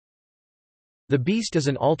The Beast is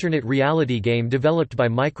an alternate reality game developed by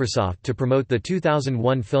Microsoft to promote the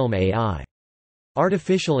 2001 film AI.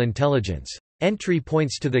 Artificial Intelligence. Entry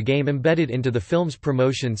points to the game embedded into the film's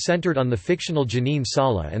promotion centered on the fictional Janine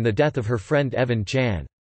Sala and the death of her friend Evan Chan.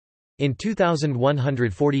 In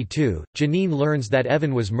 2142, Janine learns that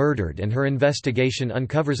Evan was murdered and her investigation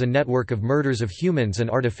uncovers a network of murders of humans and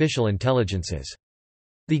artificial intelligences.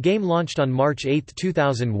 The game launched on March 8,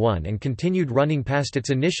 2001 and continued running past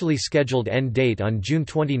its initially scheduled end date on June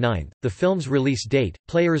 29, the film's release date.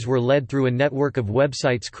 Players were led through a network of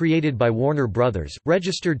websites created by Warner Brothers,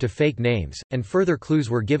 registered to fake names, and further clues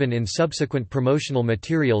were given in subsequent promotional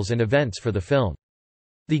materials and events for the film.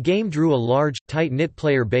 The game drew a large, tight-knit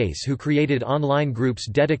player base who created online groups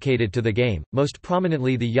dedicated to the game, most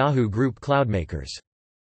prominently the Yahoo group Cloudmakers.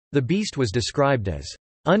 The Beast was described as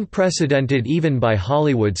unprecedented even by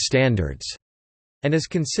Hollywood standards, and is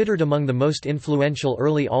considered among the most influential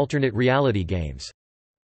early alternate reality games.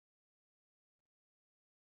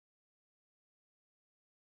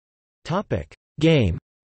 Game.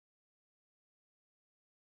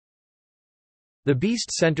 The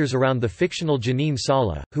Beast centers around the fictional Janine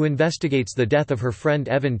Sala, who investigates the death of her friend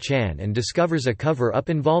Evan Chan and discovers a cover-up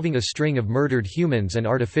involving a string of murdered humans and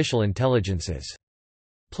artificial intelligences.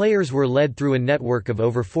 Players were led through a network of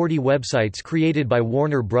over 40 websites created by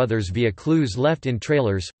Warner Brothers via clues left in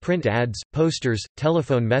trailers, print ads, posters,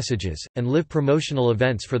 telephone messages, and live promotional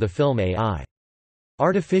events for the film AI.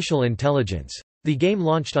 Artificial Intelligence. The game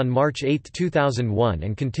launched on March 8, 2001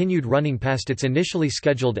 and continued running past its initially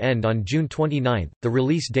scheduled end on June 29, the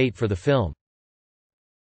release date for the film.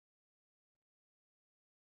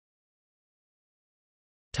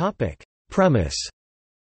 Premise.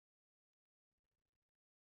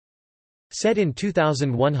 Set in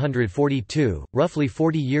 2142, roughly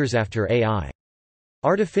 40 years after AI.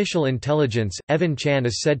 Artificial intelligence, Evan Chan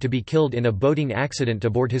is said to be killed in a boating accident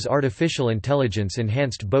aboard his artificial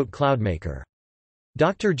intelligence-enhanced boat Cloudmaker.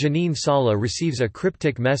 Dr. Janine Sala receives a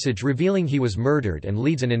cryptic message revealing he was murdered and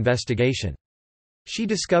leads an investigation. She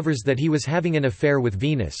discovers that he was having an affair with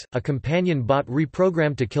Venus, a companion bot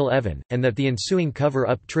reprogrammed to kill Evan, and that the ensuing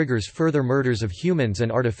cover-up triggers further murders of humans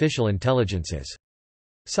and artificial intelligences.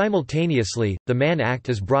 Simultaneously, the Mann Act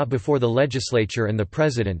is brought before the legislature and the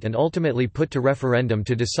president and ultimately put to referendum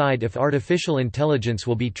to decide if artificial intelligence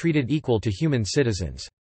will be treated equal to human citizens.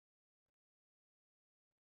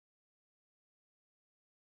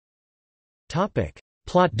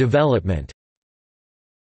 Plot development.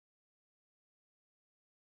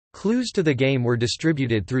 Clues to the game were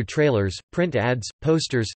distributed through trailers, print ads,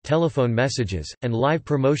 posters, telephone messages, and live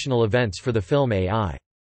promotional events for the film AI.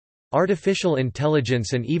 Artificial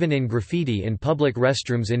intelligence and even in graffiti in public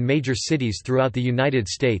restrooms in major cities throughout the United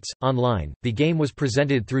States. Online, the game was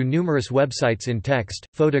presented through numerous websites in text,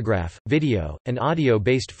 photograph, video, and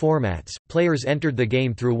audio-based formats. Players entered the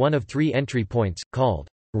game through one of three entry points, called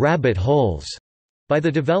rabbit holes, by the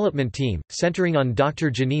development team, centering on Dr.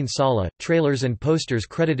 Janine Sala. Trailers and posters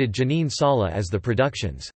credited Janine Sala as the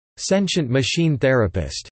production's sentient machine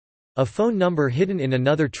therapist. A phone number hidden in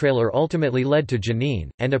another trailer ultimately led to Janine,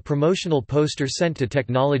 and a promotional poster sent to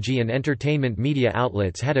technology and entertainment media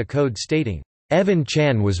outlets had a code stating, "Evan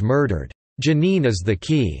Chan was murdered. Janine is the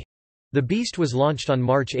key." The Beast was launched on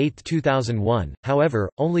March 8, 2001, however,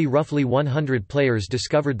 only roughly 100 players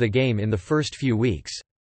discovered the game in the first few weeks.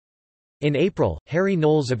 In April, Harry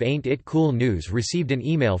Knowles of Ain't It Cool News received an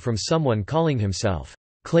email from someone calling himself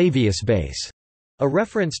Clavius Base, a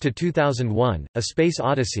reference to 2001, A Space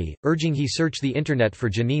Odyssey, urging he search the Internet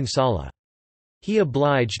for Janine Sala. He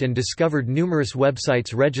obliged and discovered numerous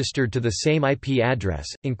websites registered to the same IP address,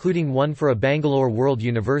 including one for a Bangalore World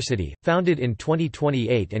University, founded in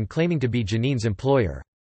 2028 and claiming to be Janine's employer.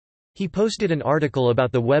 He posted an article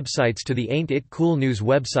about the websites to the Ain't It Cool News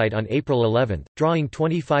website on April 11, drawing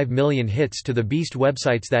 25 million hits to the Beast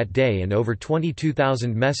websites that day and over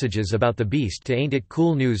 22,000 messages about the Beast to Ain't It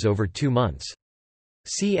Cool News over 2 months.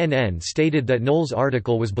 CNN stated that Knowles'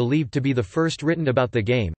 article was believed to be the first written about the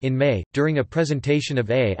game. In May, during a presentation of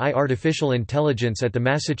AI artificial intelligence at the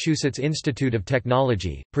Massachusetts Institute of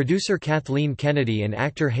Technology, producer Kathleen Kennedy and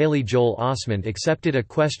actor Haley Joel Osment accepted a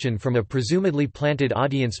question from a presumably planted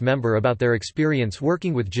audience member about their experience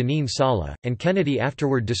working with Janine Sala, and Kennedy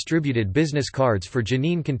afterward distributed business cards for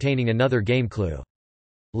Janine containing another game clue.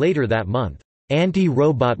 Later that month,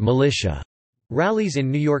 anti-robot militia rallies in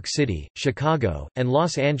New York City, Chicago, and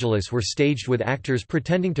Los Angeles were staged with actors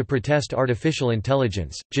pretending to protest artificial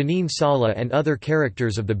intelligence. Janine Sala and other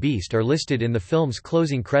characters of the Beast are listed in the film's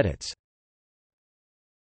closing credits.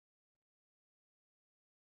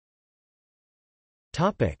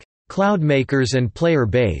 Topic: Cloudmakers and player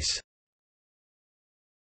base.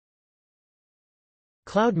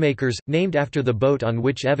 Cloudmakers, named after the boat on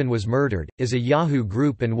which Evan was murdered, is a Yahoo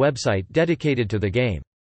group and website dedicated to the game.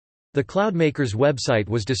 The Cloudmakers website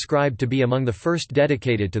was described to be among the first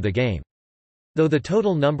dedicated to the game. Though the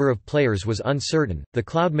total number of players was uncertain, the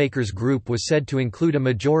Cloudmakers group was said to include a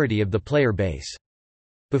majority of the player base.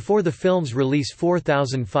 Before the film's release,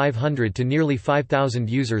 4,500 to nearly 5,000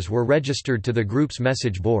 users were registered to the group's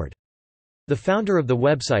message board. The founder of the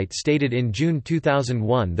website stated in June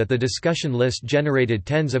 2001 that the discussion list generated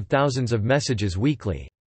tens of thousands of messages weekly.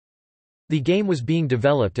 The game was being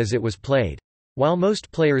developed as it was played. While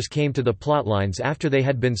most players came to the plotlines after they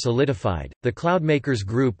had been solidified, the Cloudmakers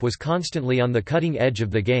group was constantly on the cutting edge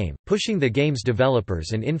of the game, pushing the game's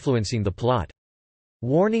developers and influencing the plot.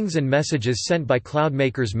 Warnings and messages sent by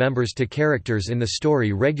Cloudmakers members to characters in the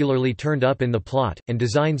story regularly turned up in the plot, and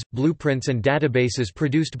designs, blueprints and databases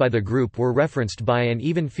produced by the group were referenced by and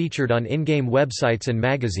even featured on in-game websites and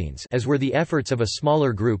magazines, as were the efforts of a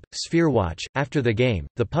smaller group, Spherewatch. After the game,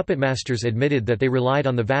 the Puppet Masters admitted that they relied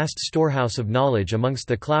on the vast storehouse of knowledge amongst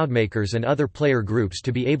the Cloudmakers and other player groups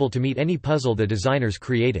to be able to meet any puzzle the designers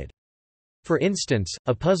created. For instance,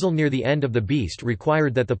 a puzzle near the end of the Beast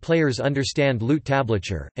required that the players understand loot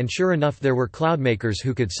tablature, and sure enough there were Cloudmakers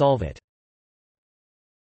who could solve it.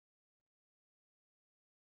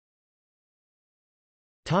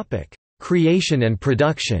 Creation and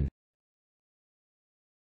production.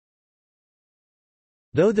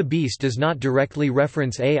 Though The Beast does not directly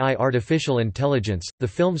reference AI artificial intelligence, the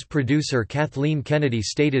film's producer Kathleen Kennedy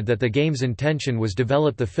stated that the game's intention was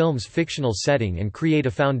develop the film's fictional setting and create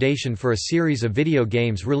a foundation for a series of video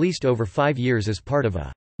games released over 5 years as part of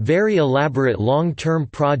a very elaborate long-term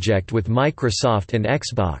project with Microsoft and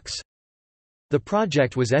Xbox. The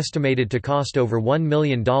project was estimated to cost over $1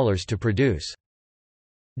 million to produce.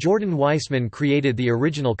 Jordan Weissman created the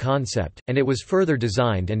original concept, and it was further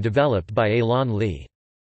designed and developed by Elan Lee.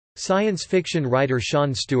 Science fiction writer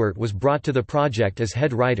Sean Stewart was brought to the project as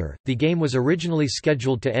head writer. The game was originally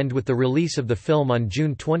scheduled to end with the release of the film on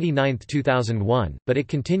June 29, 2001, but it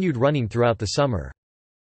continued running throughout the summer.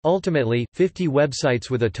 Ultimately, 50 websites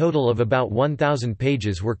with a total of about 1,000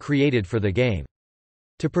 pages were created for the game.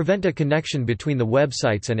 To prevent a connection between the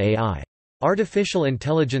websites and AI artificial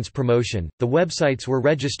intelligence promotion, the websites were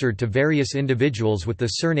registered to various individuals with the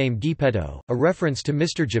surname Geppetto, a reference to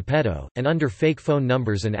Mr. Geppetto, and under fake phone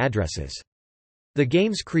numbers and addresses. The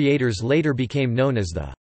game's creators later became known as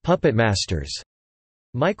the Puppet Masters.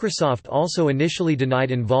 Microsoft also initially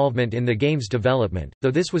denied involvement in the game's development,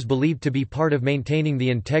 though this was believed to be part of maintaining the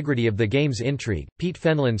integrity of the game's intrigue. Pete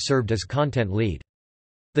Fenlon served as content lead.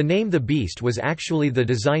 The name The Beast was actually the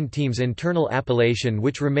design team's internal appellation,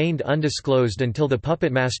 which remained undisclosed until the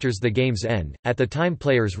Puppet Masters The Game's End. At the time,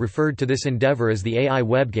 players referred to this endeavor as the AI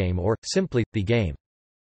webgame or, simply, the game.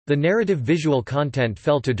 The narrative visual content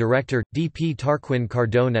fell to director, D.P. Tarquin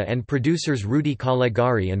Cardona and producers Rudy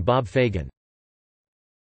Calegari and Bob Fagan.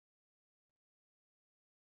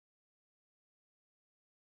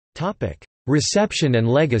 Reception and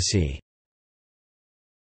legacy.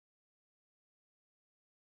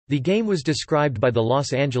 The game was described by the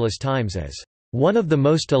Los Angeles Times as one of the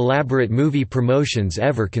most elaborate movie promotions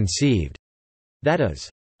ever conceived. That is,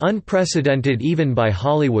 unprecedented even by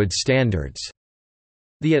Hollywood standards.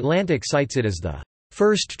 The Atlantic cites it as the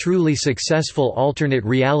first truly successful alternate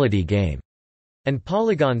reality game, and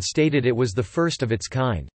Polygon stated it was the first of its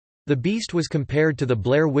kind. The Beast was compared to the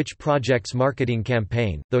Blair Witch Project's marketing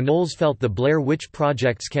campaign, though Knowles felt the Blair Witch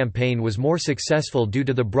Project's campaign was more successful due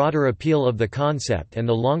to the broader appeal of the concept and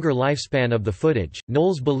the longer lifespan of the footage.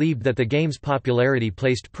 Knowles believed that the game's popularity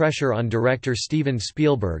placed pressure on director Steven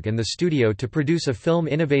Spielberg and the studio to produce a film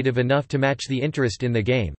innovative enough to match the interest in the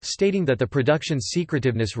game, stating that the production's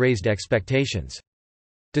secretiveness raised expectations.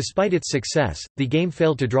 Despite its success, the game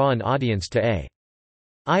failed to draw an audience to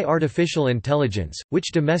AI artificial intelligence,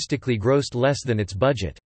 which domestically grossed less than its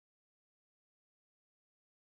budget.